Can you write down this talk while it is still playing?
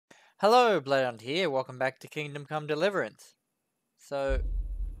Hello, Bloodhound here. Welcome back to Kingdom Come Deliverance. So,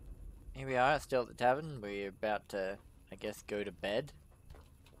 here we are, still at the tavern. We're about to, I guess, go to bed.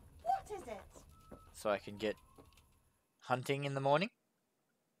 What is it? So I can get hunting in the morning.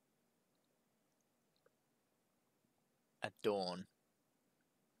 At dawn.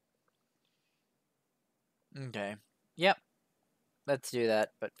 Okay. Yep. Let's do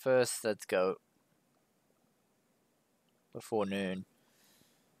that. But first, let's go. Before noon.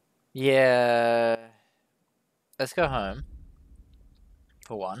 Yeah. Let's go home.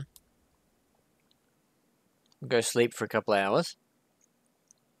 For one. Go sleep for a couple of hours.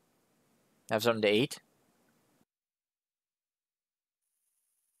 Have something to eat.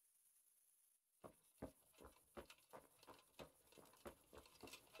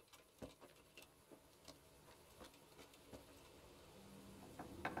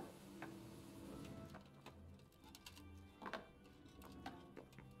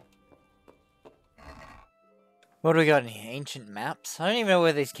 What do we got in here? Ancient maps? I don't even know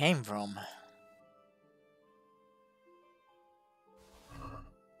where these came from.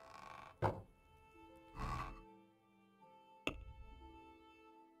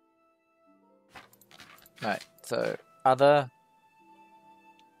 Right, so other.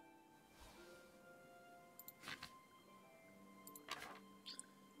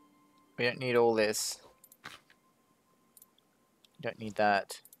 We don't need all this. Don't need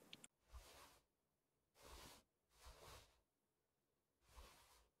that.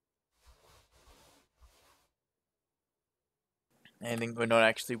 Anything we're not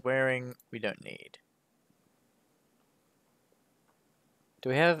actually wearing, we don't need. Do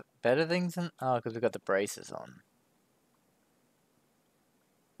we have better things than... Oh, because we've got the braces on.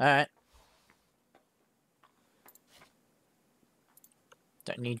 Alright.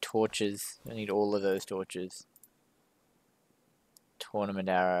 Don't need torches. Don't need all of those torches. Tournament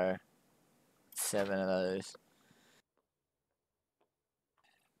arrow. 7 of those.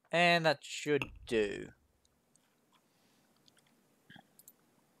 And that should do.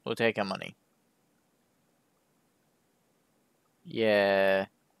 We'll take our money. Yeah.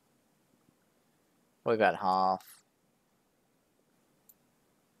 We got half.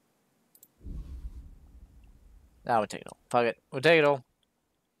 Now we'll take it all. Fuck it. We'll take it all.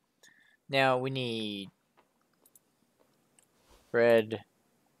 Now we need bread,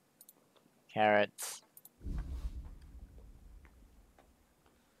 carrots.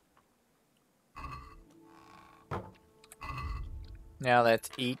 Now let's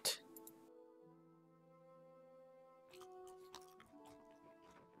eat.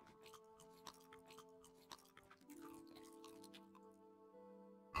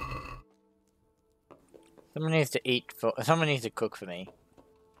 Someone needs to eat for... Someone needs to cook for me.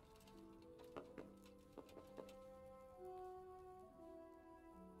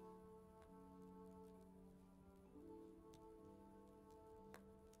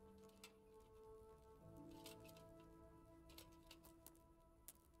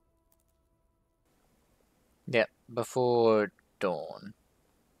 Yep, before dawn.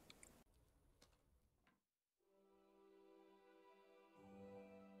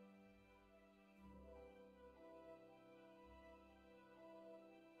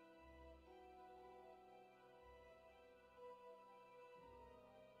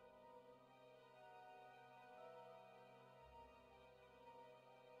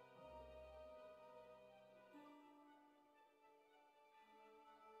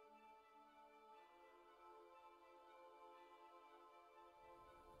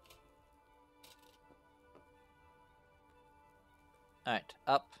 Alright,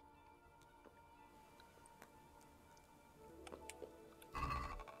 up.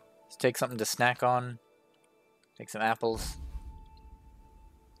 Let's take something to snack on. Take some apples.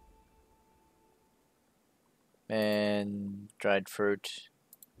 And dried fruit.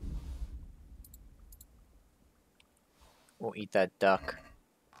 We'll eat that duck.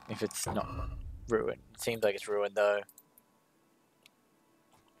 If it's not ruined. It seems like it's ruined though.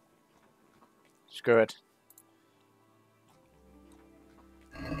 Screw it.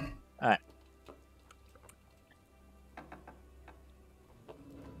 Alright.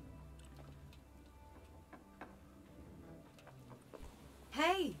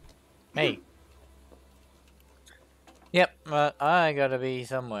 Hey! Hey. Yep, but I gotta be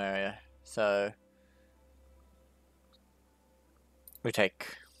somewhere, so... We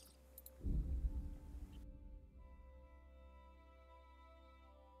take...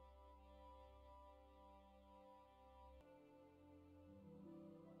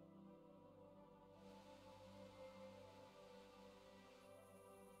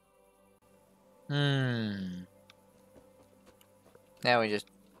 Now we just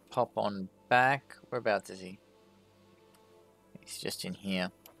pop on back. Whereabouts is he? He's just in here.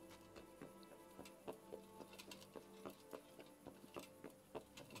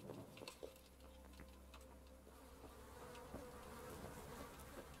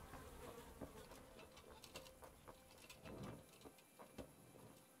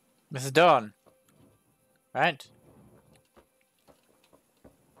 Mrs. Dawn. Right?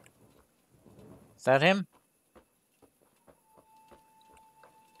 Is that him?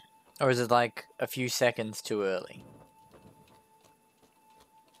 Or is it like a few seconds too early?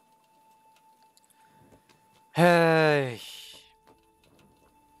 Hey.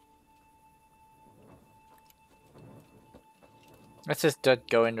 Let's just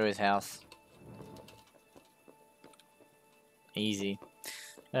go into his house. Easy.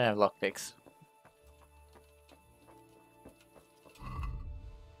 I don't have lockpicks.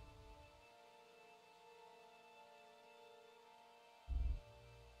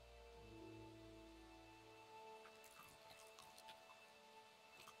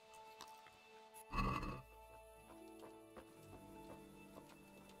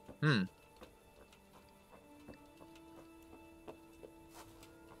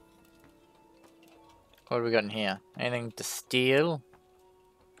 What have we got in here? Anything to steal?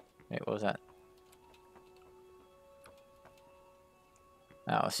 Wait, what was that?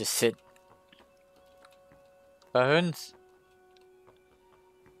 Oh, let's just sit. Bones?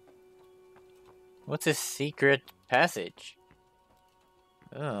 What's this secret passage?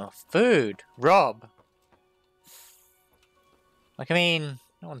 Oh, food! Rob! Like, I mean,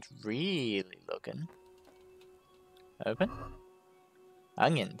 no one's really looking. Open?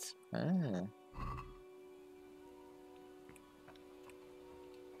 Onions. Ah.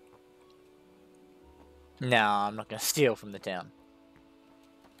 No, I'm not gonna steal from the town.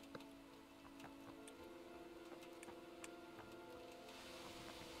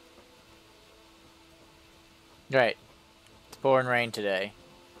 Great. It's pouring rain today.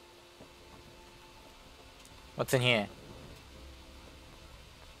 What's in here?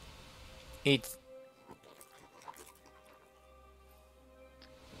 Eat.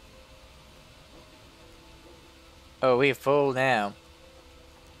 Oh, we're full now.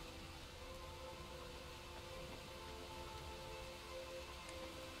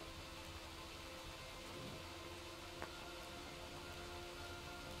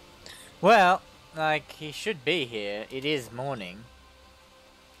 Well, like, he should be here. It is morning.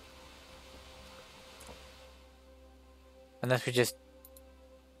 Unless we just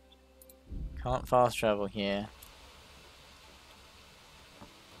can't fast travel here.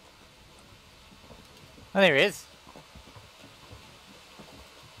 Oh, there he is.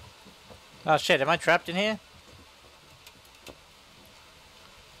 Oh shit, am I trapped in here?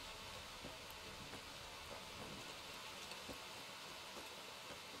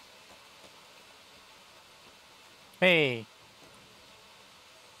 Hey.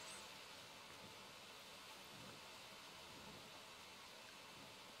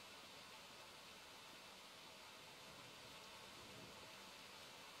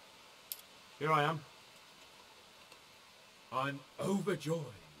 Here I am. I'm overjoyed.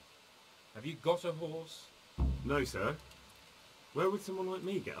 Have you got a horse? No, sir. Where would someone like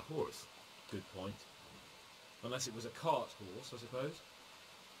me get a horse? Good point. Unless it was a cart horse, I suppose.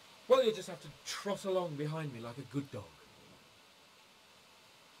 Well, you just have to trot along behind me like a good dog.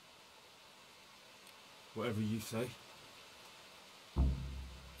 Whatever you say. I'm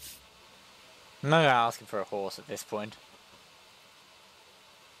not gonna ask him for a horse at this point.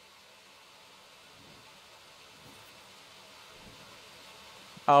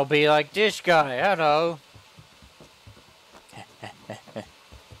 I'll be like this guy, hello.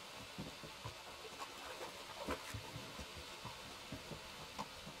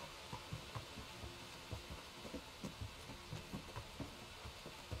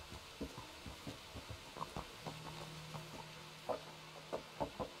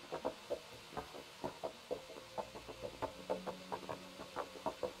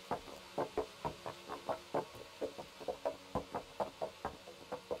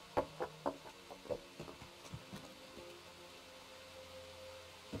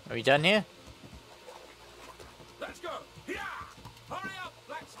 Are we done here? Let's go! Yeah! Hurry up,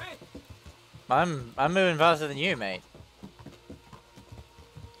 blacksmith! I'm moving faster than you, mate.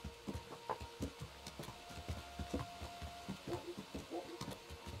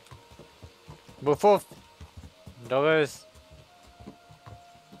 Woof woof. Doggos.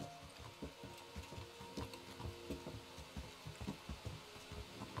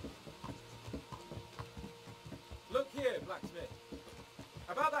 Look here, blacksmith.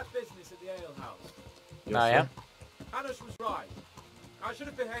 About that business at the alehouse. Yes, Oh, yeah? sir. Anush was right. I I should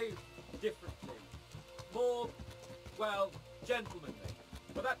have behaved differently. More, well, gentlemanly.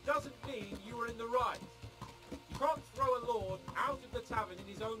 But that doesn't mean you were in the right. You can't throw a lord out of the tavern in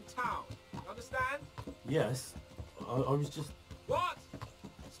his own town. Understand? Yes. I was just... What?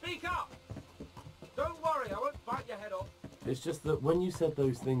 Speak up! Don't worry, I won't bite your head off. It's just that when you said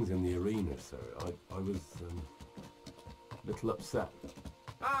those things in the arena, sir, I was, a little upset.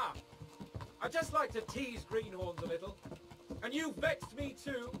 Ah! I just like to tease greenhorns a little. And you vexed me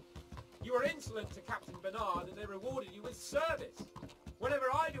too. You were insolent to Captain Bernard and they rewarded you with service. Whenever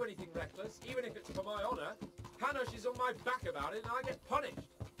I do anything reckless, even if it's for my honour, Hanush is on my back about it and I get punished.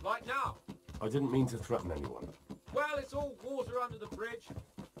 Like now. I didn't mean to threaten anyone. Well, it's all water under the bridge.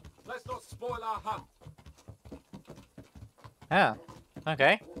 Let's not spoil our hunt. Ah,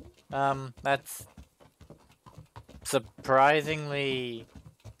 okay. That's surprisingly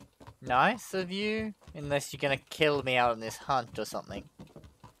nice of you, unless you're gonna kill me out on this hunt or something.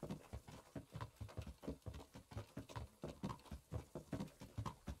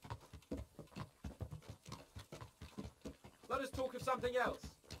 Let us talk of something else.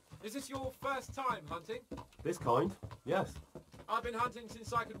 Is this your first time hunting? This kind? Yes. I've been hunting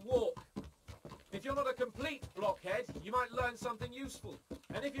since I could walk. If you're not a complete blockhead, you might learn something useful.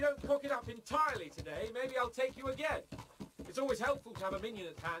 And if you don't cook it up entirely today, maybe I'll take you again. It's always helpful to have a minion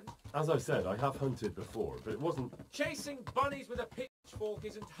at hand. As I said, I have hunted before, but it wasn't... Chasing bunnies with a pitchfork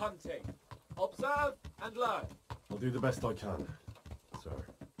isn't hunting. Observe and learn. I'll do the best I can, sir.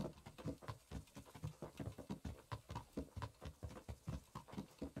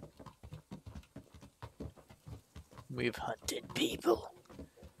 We've hunted people.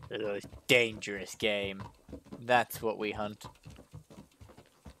 The most dangerous game. That's what we hunt.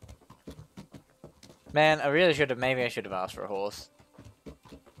 Man, I really should have. Maybe I should have asked for a horse.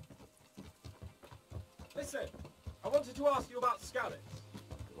 Listen, I wanted to ask you about skalitz.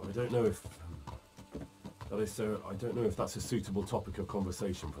 I don't know if... that is, sir, I don't know if that's a suitable topic of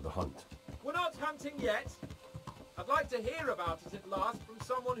conversation for the hunt. We're not hunting yet. I'd like to hear about it at last from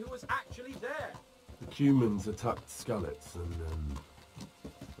someone who was actually there. The humans attacked skalitz and,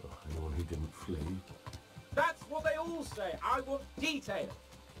 anyone who didn't flee. That's what they all say. I want detail.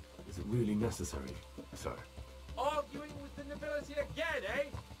 Is it really necessary, sir? Arguing with the nobility again, eh?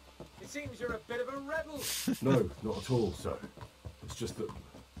 It seems you're a bit of a rebel. No, not at all, sir. It's just that...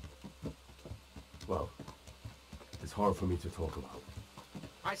 well, it's hard for me to talk about.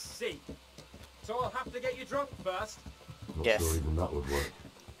 I see. So I'll have to get you drunk first. Not Yes. sure even that would work.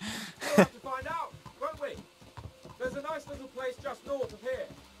 We'll have to find out, won't we? There's a nice little place just north of here.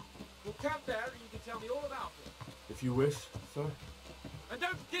 We'll camp there and you can tell me all about it. If you wish, sir. And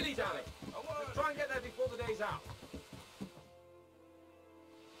don't dilly-dally. Let's try and get there before the day's out.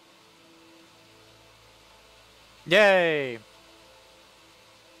 Yay!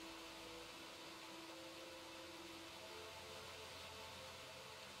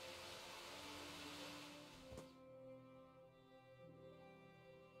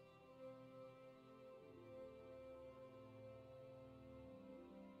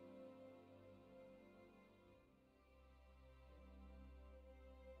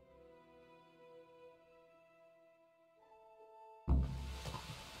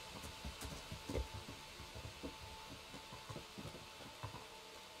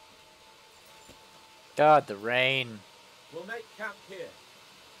 God, the rain. We'll make camp here.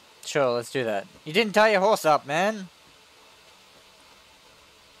 Sure, let's do that. You didn't tie your horse up, man.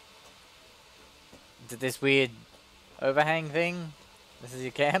 Did this weird overhang thing? This is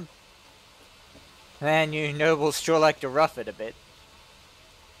your camp? Man, you nobles sure like to rough it a bit.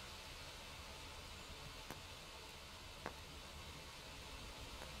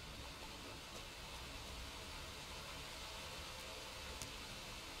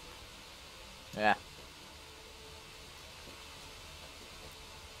 Yeah.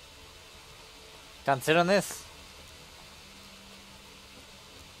 Can't sit on this.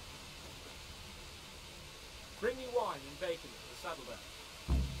 Bring me wine and bacon for the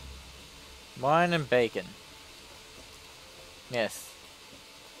saddlebag. Wine and bacon. Yes.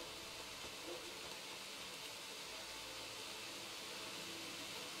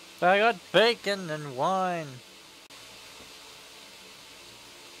 I got bacon and wine.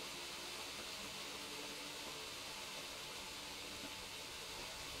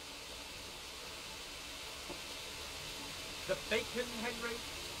 The bacon, Henry,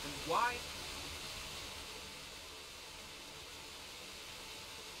 and wine.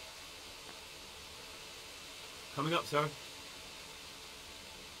 Coming up, sir.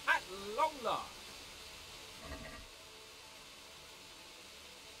 At long last.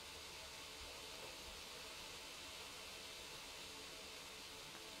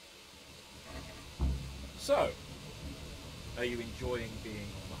 So, are you enjoying being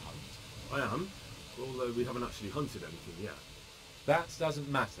on the hunt? I am, although we haven't actually hunted anything yet. That doesn't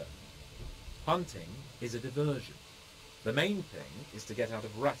matter. Hunting is a diversion. The main thing is to get out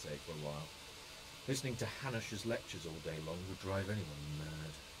of Ratte for a while. Listening to Hanush's lectures all day long would drive anyone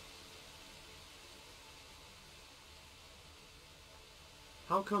mad.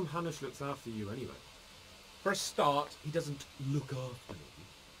 How come Hanush looks after you anyway? For a start, he doesn't look after me.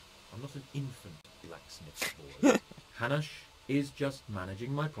 I'm not an infant blacksmith boy. Hanush is just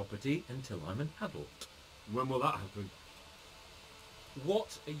managing my property until I'm an adult. When will that happen?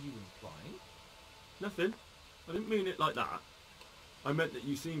 What are you implying? Nothing. I didn't mean it like that. I meant that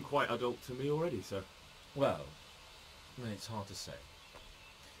you seem quite adult to me already, sir. Well, it's hard to say.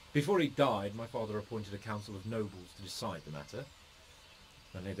 Before he died, my father appointed a council of nobles to decide the matter.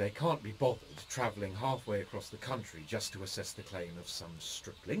 Only they can't be bothered travelling halfway across the country just to assess the claim of some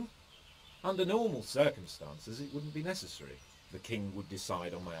stripling. Under normal circumstances, it wouldn't be necessary. The king would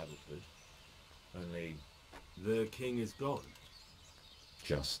decide on my adulthood. Only... The king is gone.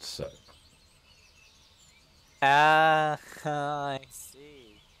 just so. Ah, I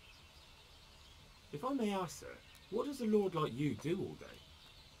see. If I may ask, sir, what does a lord like you do all day?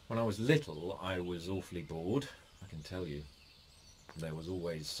 When I was little, I was awfully bored, I can tell you. There was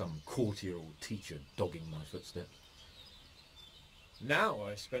always some courtier or teacher dogging my footsteps. Now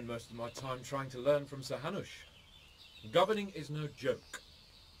I spend most of my time trying to learn from Sir Hanush. Governing is no joke,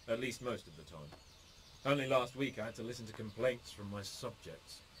 at least most of the time. Only last week I had to listen to complaints from my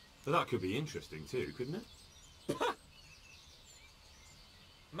subjects. But that could be interesting too, couldn't it?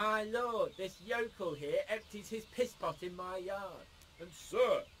 My lord, this yokel here empties his piss pot in my yard. And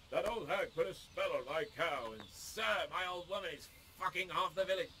sir, that old hag put a spell on my cow, and sir, my old woman is fucking half the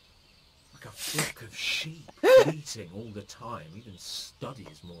village. Like a flock of sheep, eating all the time. Even study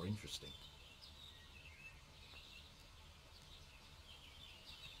is more interesting.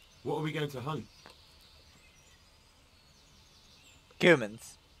 What are we going to hunt?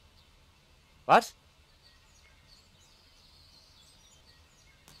 Humans. What?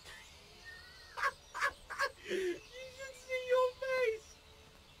 You should see your face!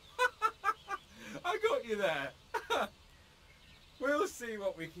 I got you there. We'll see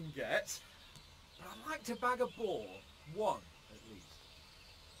what we can get. But I'd like to bag a boar. One, at least.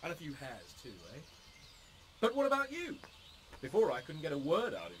 And a few hares too, eh? But what about you? Before I couldn't get a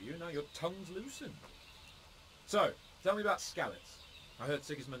word out of you, now your tongue's loosened. So, tell me about skalitz. I heard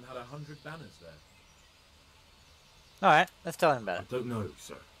Sigismund had 100 banners there. Alright, let's tell him I about it. don't know,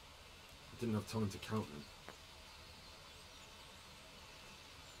 sir. I didn't have time to count them.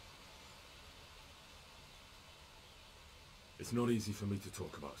 It's not easy for me to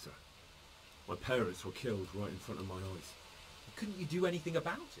talk about, sir. My parents were killed right in front of my eyes. Couldn't you do anything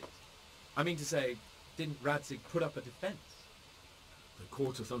about it? I mean to say, didn't Radzig put up a defence? They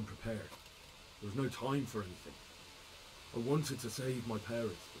caught us unprepared. There was no time for anything. I wanted to save my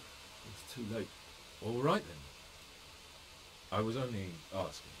parents, but it was too late. All right then. I was only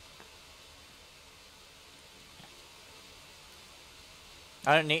asking.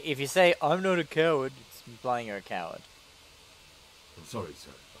 I don't need. If you say I'm not a coward, it's implying you're a coward. I'm sorry,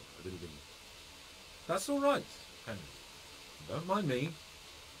 sir. I didn't mean... That's all right, Henry. Don't mind me.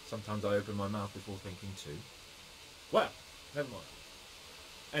 Sometimes I open my mouth before thinking too. Well, never mind.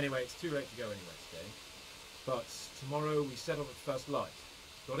 Anyway, it's too late to go anywhere today. But tomorrow we set off at first light.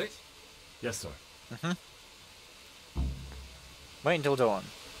 Got it? Yes, sir. Mm-hmm. Wait until dawn.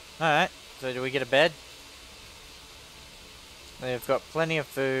 Alright, so do we get a bed? We've got plenty of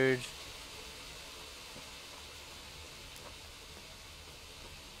food.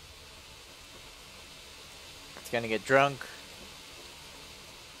 It's gonna get drunk.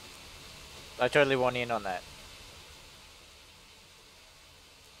 I totally want in on that.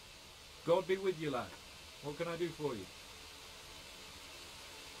 God be with you, lad. What can I do for you?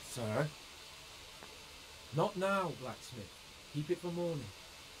 Sir? Not now, blacksmith. Keep it for morning.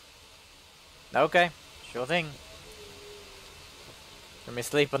 Okay, sure thing. Let me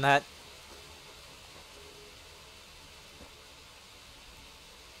sleep on that.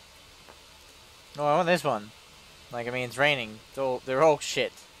 Oh, I want this one. Like, I mean, it's raining. They're all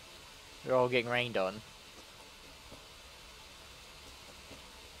shit. They're all getting rained on.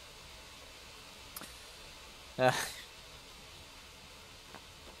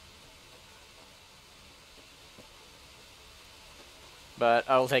 But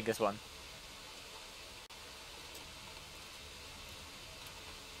I'll take this one.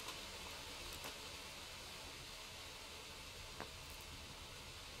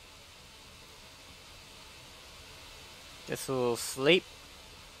 This will sleep.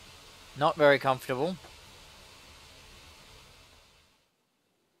 Not very comfortable.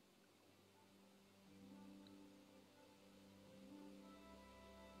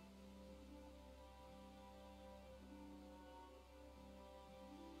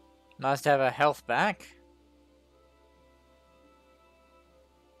 Nice to have our health back.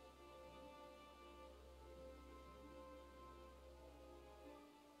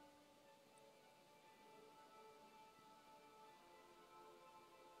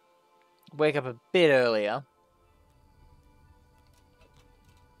 Wake up a bit earlier.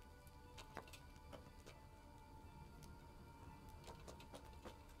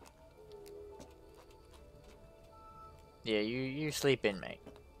 Yeah, you sleep in, mate.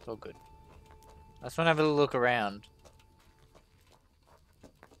 It's all good. I just want to have a little look around.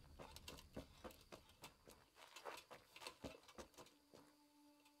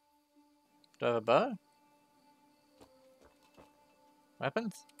 Do I have a bow?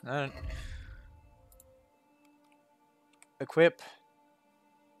 Weapons? No. Equip.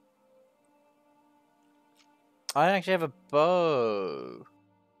 I don't actually have a bow.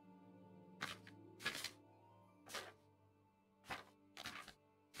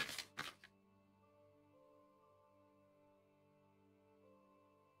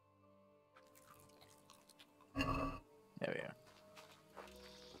 There we go.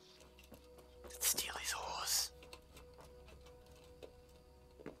 Let's steal his horse.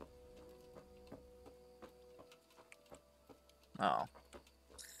 Oh.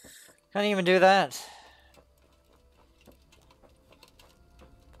 Can't even do that.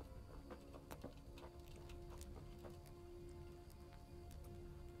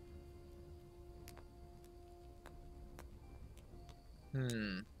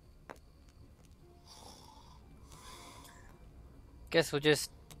 Guess we'll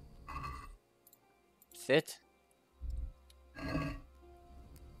just sit.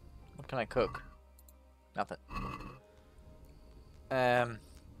 What can I cook? Nothing.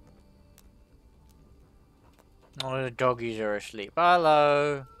 Oh, the doggies are asleep.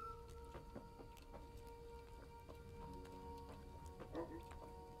 Hello.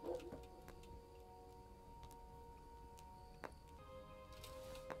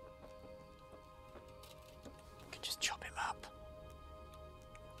 Could just chop him up.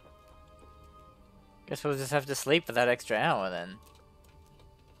 Guess we'll just have to sleep for that extra hour then.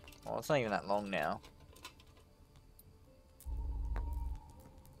 Well, it's not even that long now.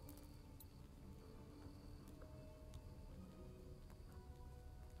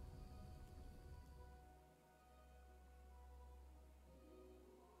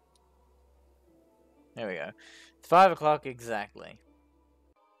 There we go. It's 5 o'clock exactly.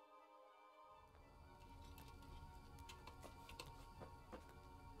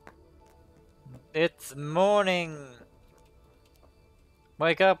 It's morning!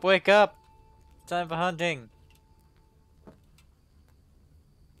 Wake up, wake up! Time for hunting!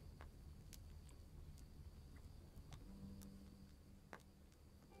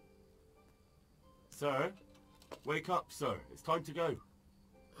 Sir? Wake up, sir. It's time to go.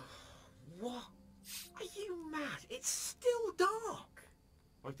 What? Are you mad? It's still dark.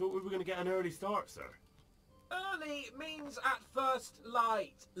 I thought we were going to get an early start, sir. Early means at first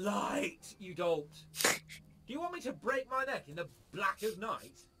light. Light, you dolt. Do you want me to break my neck in the black of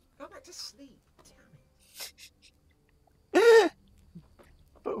night? Go back to sleep, damn it.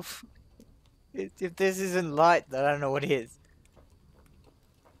 Oof. If this isn't light, then I don't know what is.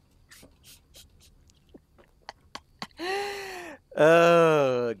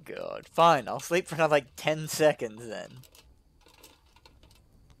 Oh god. Fine, I'll sleep for another like 10 seconds then.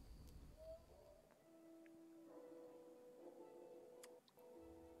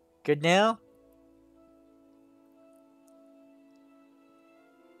 Good now?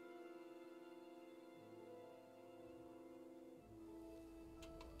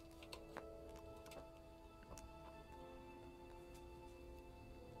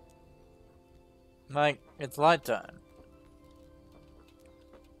 Like, it's light time.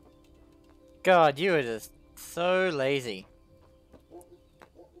 God, you are just so lazy.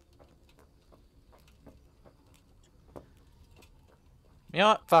 You know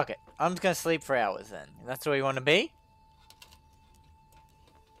what? Fuck it. I'm just gonna sleep for hours then. If that's where you want to be?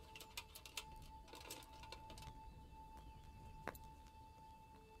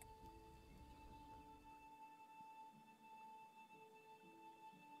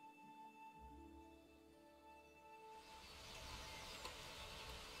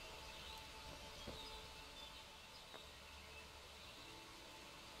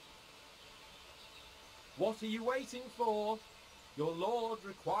 What are you waiting for? Your lord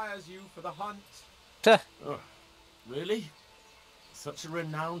requires you for the hunt. Tuh. Oh, really? Such a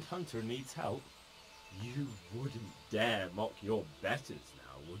renowned hunter needs help? You wouldn't dare mock your betters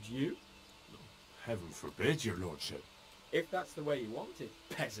now, would you? Heaven forbid, your lordship. If that's the way you want it,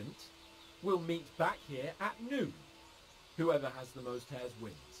 peasant, we'll meet back here at noon. Whoever has the most hares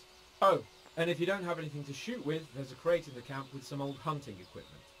wins. Oh, and if you don't have anything to shoot with, there's a crate in the camp with some old hunting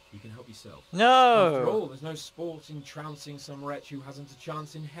equipment. You can help yourself. After No! all, there's no sport in trouncing some wretch who hasn't a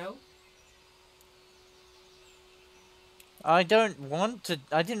chance in hell. I don't want to.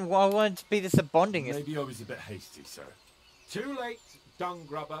 I want it to be this bonding. Maybe I was a bit hasty, sir. Too late, dung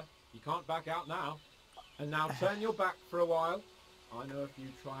grubber. You can't back out now. And now turn your back for a while. I know a few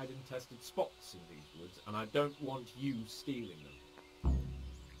tried and tested spots in these woods, and I don't want you stealing them.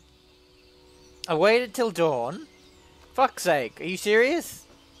 I waited till dawn? Fuck's sake, are you serious?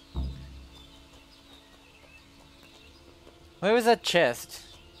 Where was that chest?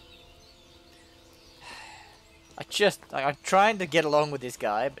 I'm trying to get along with this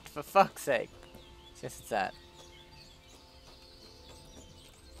guy, but for fuck's sake. Guess it's that.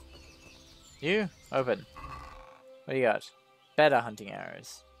 You? Open. What do you got? Better hunting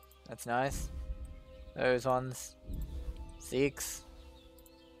arrows. That's nice. Those ones. 6.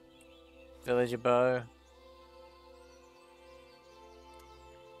 Villager bow.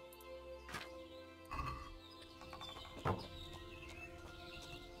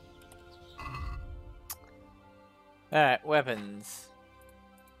 Alright, weapons.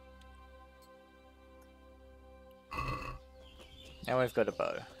 Now we've got a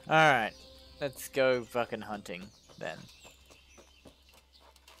bow. Alright, let's go fucking hunting then.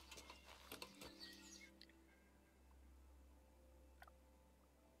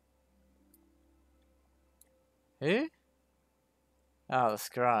 Who? Oh, the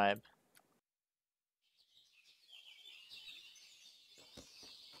scribe.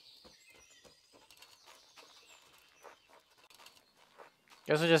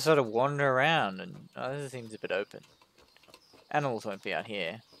 Guess we'll just sort of wander around and... Oh, this seems a bit open. Animals won't be out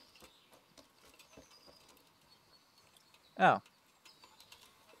here. Oh.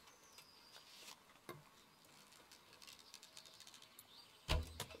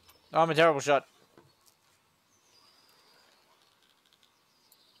 Oh, I'm a terrible shot.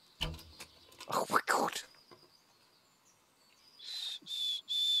 Oh my god.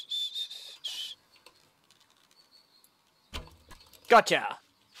 Gotcha!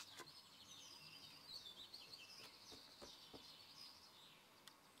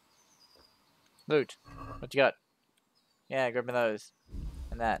 Loot. What you got? Yeah, grab me those.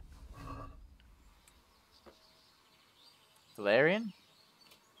 And that. Valerian?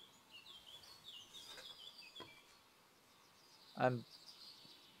 I'm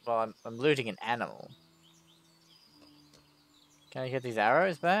looting an animal. Can I get these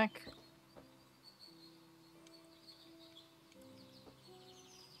arrows back?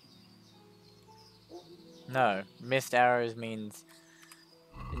 No, missed arrows means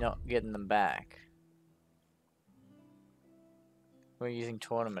you're not getting them back. We're using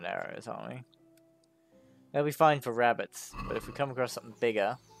tournament arrows, aren't we? They'll be fine for rabbits, but if we come across something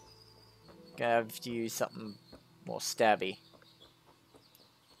bigger, gonna have to use something more stabby.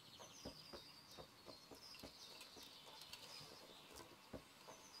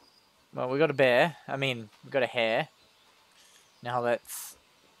 Well, we got a bear. I mean, we got a hare. Now let's...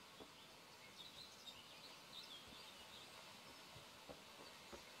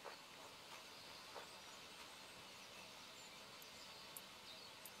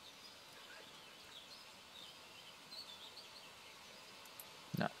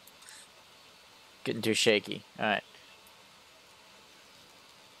 No. Getting too shaky. Alright.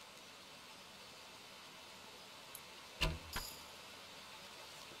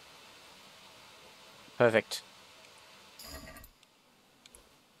 Perfect.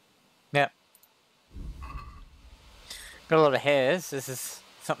 Yep. Got a lot of hares. This is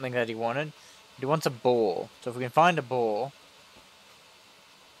something that he wanted. He wants a boar. So if we can find a boar...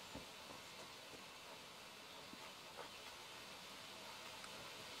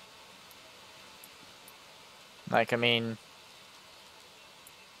 Like, I mean...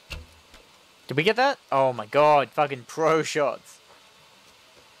 Did we get that? Oh my god, fucking pro shots.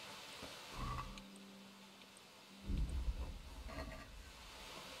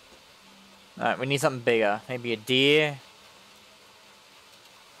 Alright, we need something bigger. Maybe a deer.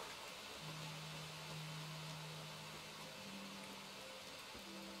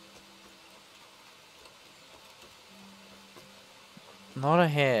 Not a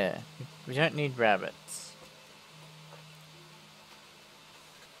hare. We don't need rabbits.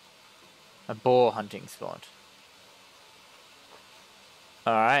 A boar hunting spot.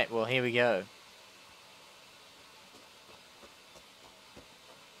 Alright, well here we go.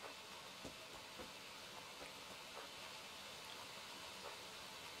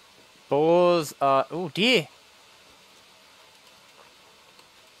 Boars are... Oh, deer!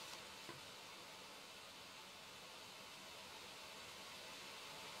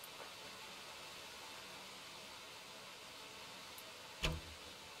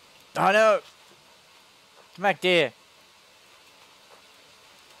 Oh no! Come back, dear.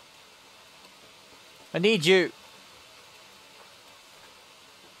 I need you.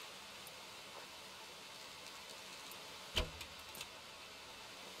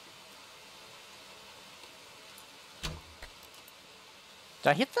 Did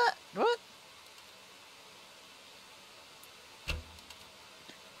I hit that? What?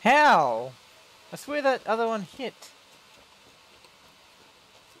 How? I swear that other one hit.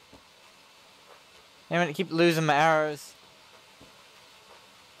 Damn it, I keep losing my arrows.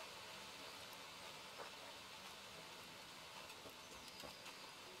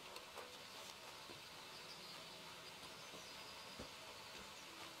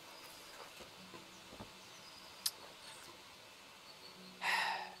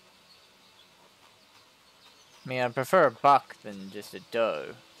 I mean, I prefer a buck than just a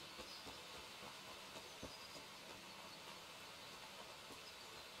doe.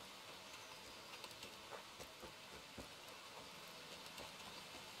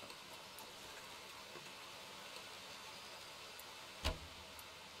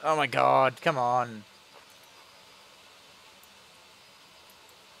 Oh my god, come on.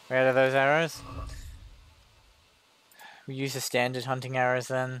 Where are those arrows? We use the standard hunting arrows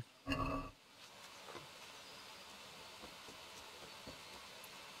then.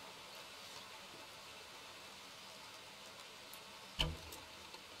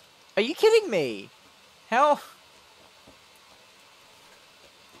 Are you kidding me? How?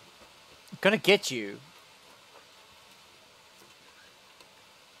 I'm gonna get you.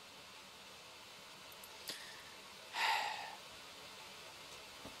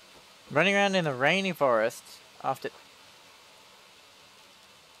 Running around in the rainy forest after...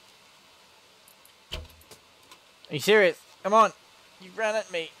 Are you serious? Come on! You ran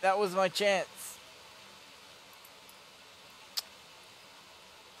at me. That was my chance.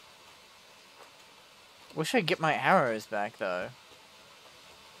 Wish I'd get my arrows back though.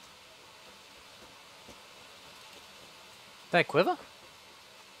 Did I quiver?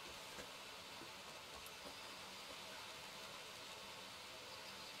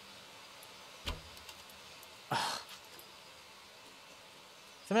 Ugh.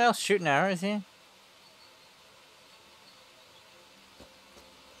 Someone else shooting arrows here?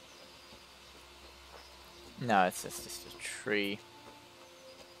 No, it's just a tree.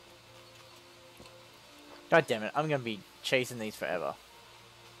 God damn it, I'm gonna be chasing these forever.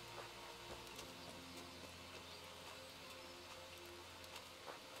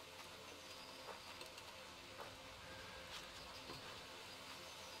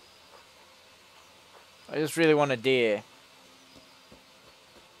 I just really want a deer.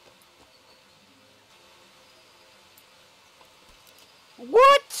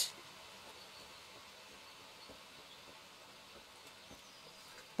 What?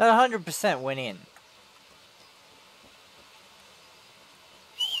 That 100% went in.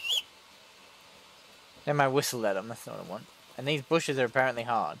 Then I whistled at them, that's not what I want. And these bushes are apparently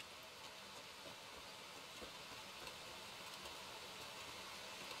hard.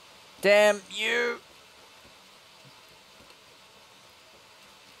 Damn you!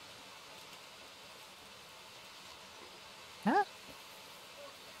 Huh?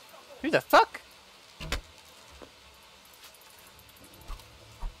 Who the fuck?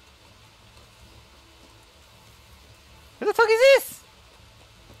 Who the fuck is this?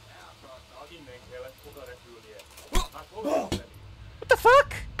 What the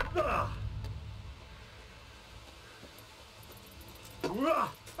fuck?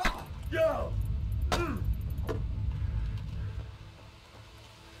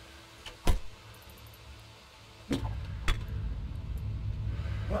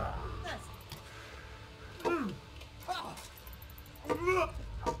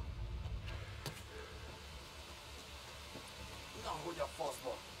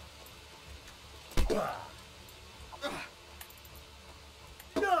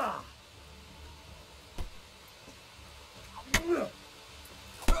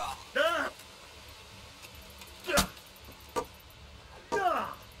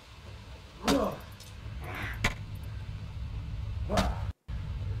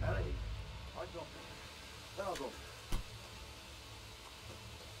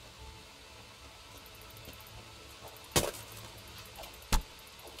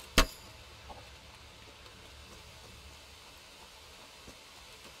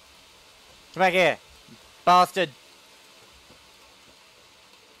 Come back here, bastard.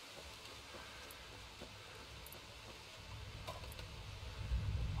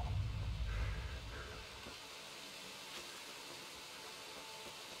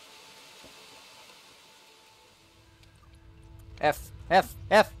 F, F,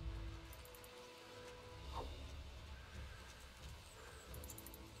 F.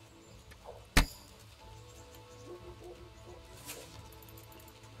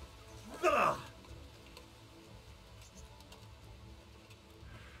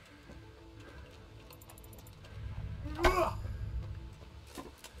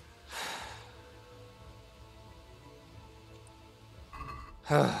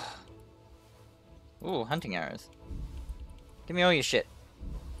 Ooh, hunting arrows. Give me all your shit.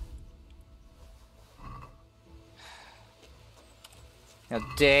 How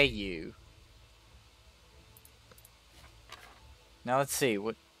dare you? Now let's see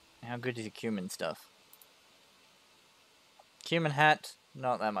how good is your cumin stuff. Cumin hat,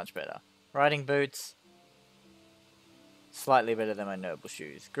 not that much better. Riding boots, slightly better than my noble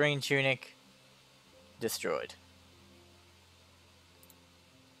shoes. Green tunic, destroyed.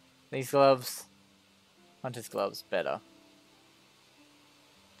 These gloves, hunter's gloves, better.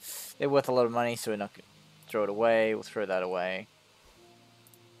 They're worth a lot of money, so we're not going to throw it away. We'll throw that away.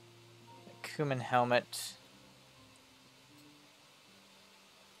 Cumin helmet.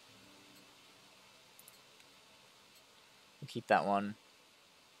 We'll keep that one.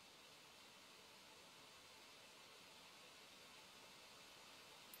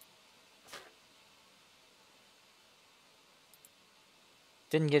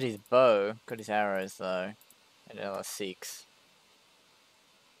 Didn't get his bow, got his arrows though. And LS6.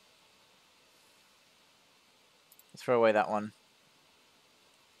 Throw away that one.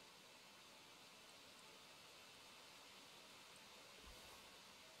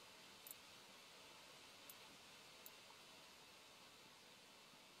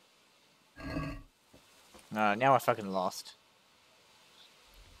 Now we're fucking lost.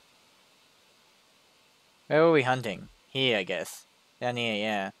 Where were we hunting? Here, I guess. Down here,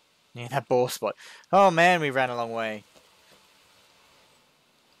 yeah. Near that ball spot. Oh man, we ran a long way.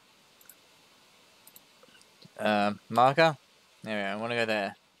 Marker? There we go, I want to go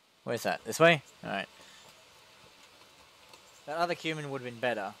there. Where's that? This way? Alright. That other cumin would have been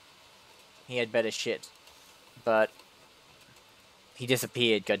better. He had better shit. But he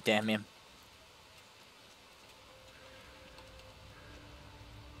disappeared, god damn him.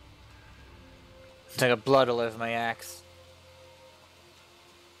 I got blood all over my axe.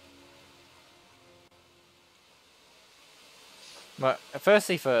 Well, first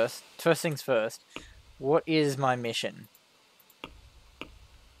things first, what is my mission?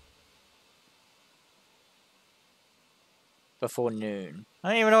 Before noon. I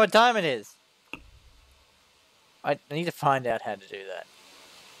don't even know what time it is. I need to find out how to do that.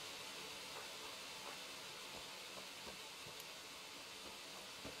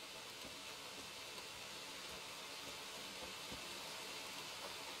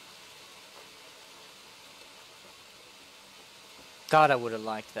 God, I would have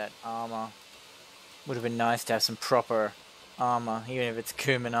liked that armour. Would have been nice to have some proper armour, even if it's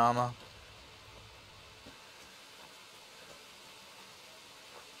cumin armour.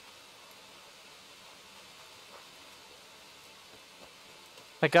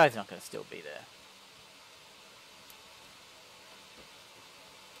 That guy's not going to still be there.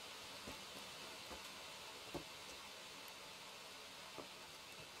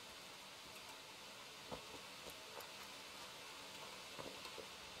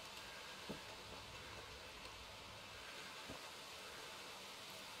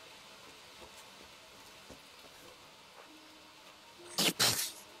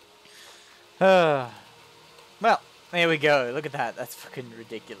 Well, there we go. Look at that. That's fucking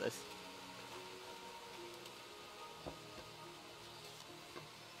ridiculous.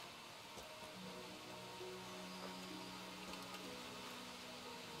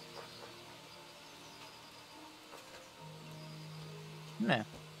 Yeah.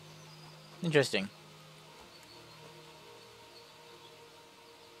 Interesting.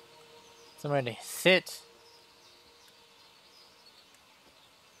 Somewhere to sit.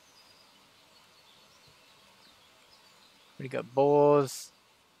 We got boars.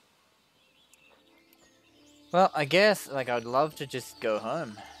 Well, I guess, like, I'd love to just go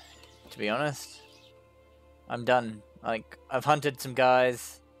home, to be honest. I'm done. Like, I've hunted some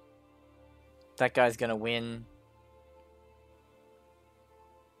guys. That guy's gonna win.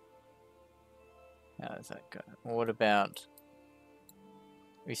 How does that go? What about...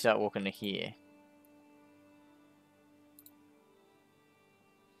 we start walking to here.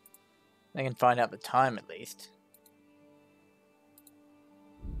 I can find out the time at least.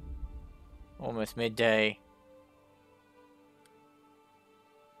 Almost midday.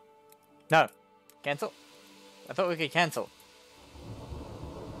 No! Cancel? I thought we could cancel.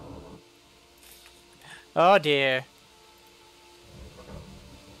 Oh dear.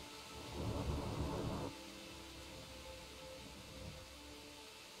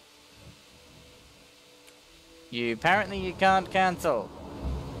 Apparently you can't cancel.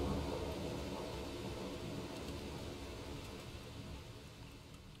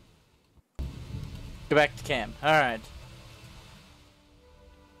 Go back to camp. Alright.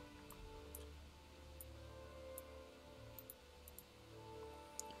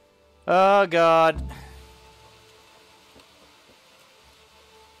 Oh god.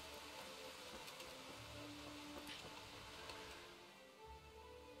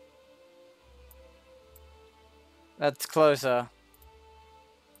 That's closer.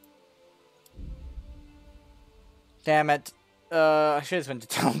 Damn it. I should have went to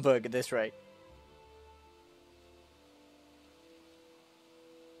Talmberg at this rate.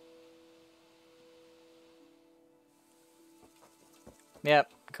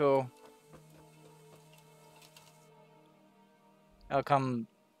 Yep, cool. I'll come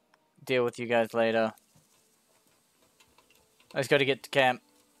deal with you guys later. I just gotta get to camp.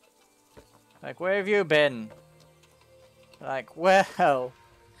 Like, where have you been? Like, well,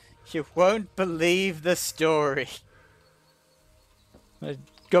 you won't believe the story. I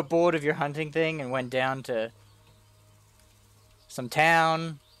got bored of your hunting thing and went down to some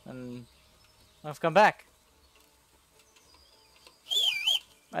town, and I've come back.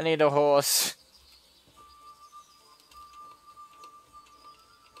 I need a horse.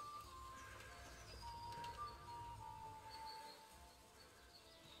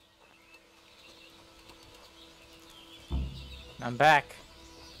 I'm back.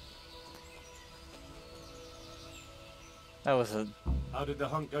 That was a... How did the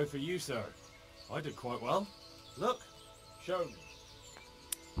hunt go for you, sir? I did quite well. Look. Show me.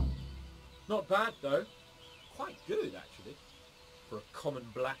 Not bad, though. Quite good, actually. For a common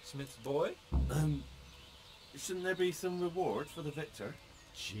blacksmith's boy. Shouldn't there be some reward for the victor?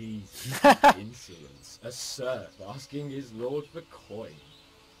 Jeez, insolence. A serf asking his lord for coin.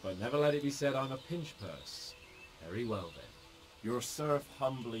 But never let it be said I'm a pinch purse. Very well, then. Your serf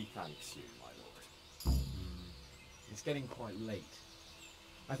humbly thanks you, my lord. It's getting quite late.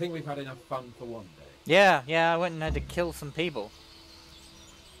 I think we've had enough fun for one day. Yeah, I went and had to kill some people.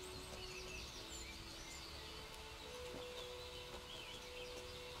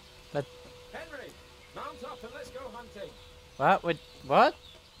 But... Henry, mount up and let's go hunting. What? What?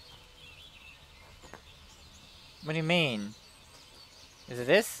 What do you mean? Is it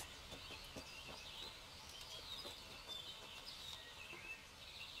this?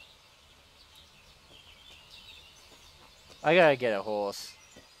 I gotta get a horse.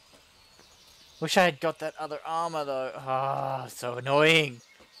 Wish I had got that other armor though. Ah, so annoying.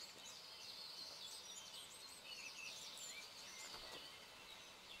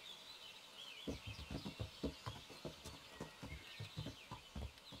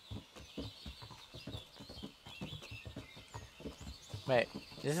 Wait,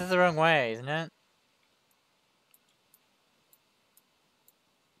 this is the wrong way, isn't it?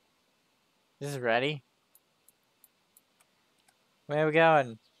 This is ready. Where are we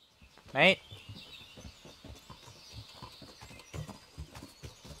going? Mate?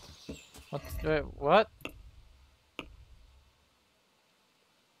 What?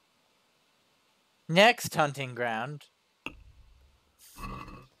 Next hunting ground.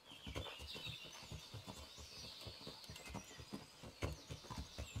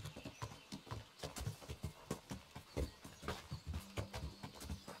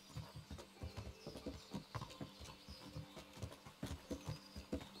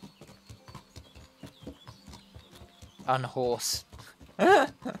 Unhorse.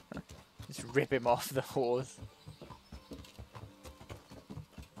 Just rip him off the horse.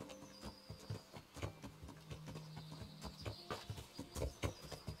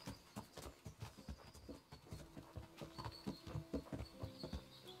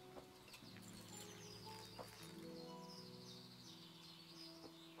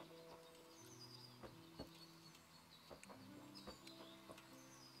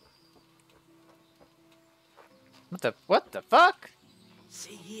 What the fuck?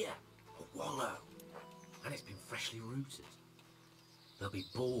 See here, a wallow. And it's been freshly rooted. There'll be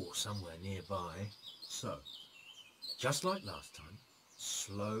boar somewhere nearby. So, just like last time,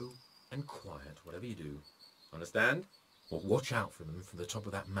 slow and quiet, whatever you do. Understand? Or watch out for them from the top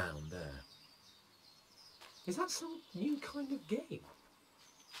of that mound there. Is that some new kind of game?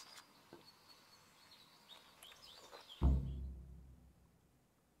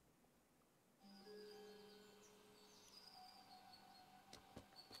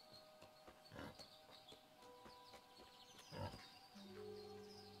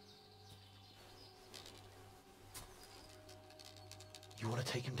 You want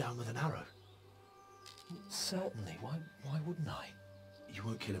to take him down with an arrow? Certainly. Why wouldn't I? You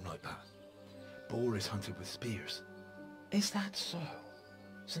won't kill him like that. Boar is hunted with spears. Is that so?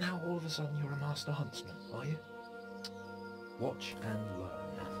 So now all of a sudden you're a master huntsman, are you? Watch and learn.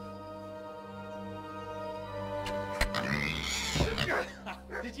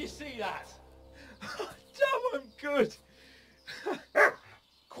 Did you see that? Damn, I'm good.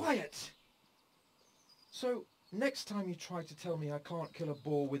 Quiet! So, next time you try to tell me I can't kill a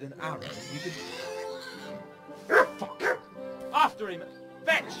boar with an arrow, you can... Fuck! After him!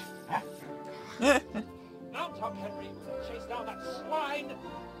 Fetch! Mount up, Henry! Chase down that swine!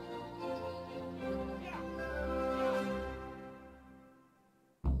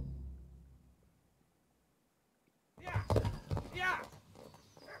 Yeah!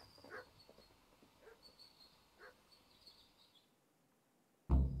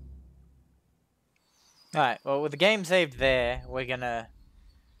 Alright, well with the game saved there, we can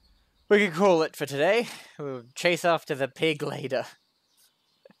call it for today. We'll chase after the pig later.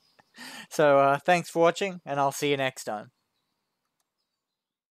 So thanks for watching, and I'll see you next time.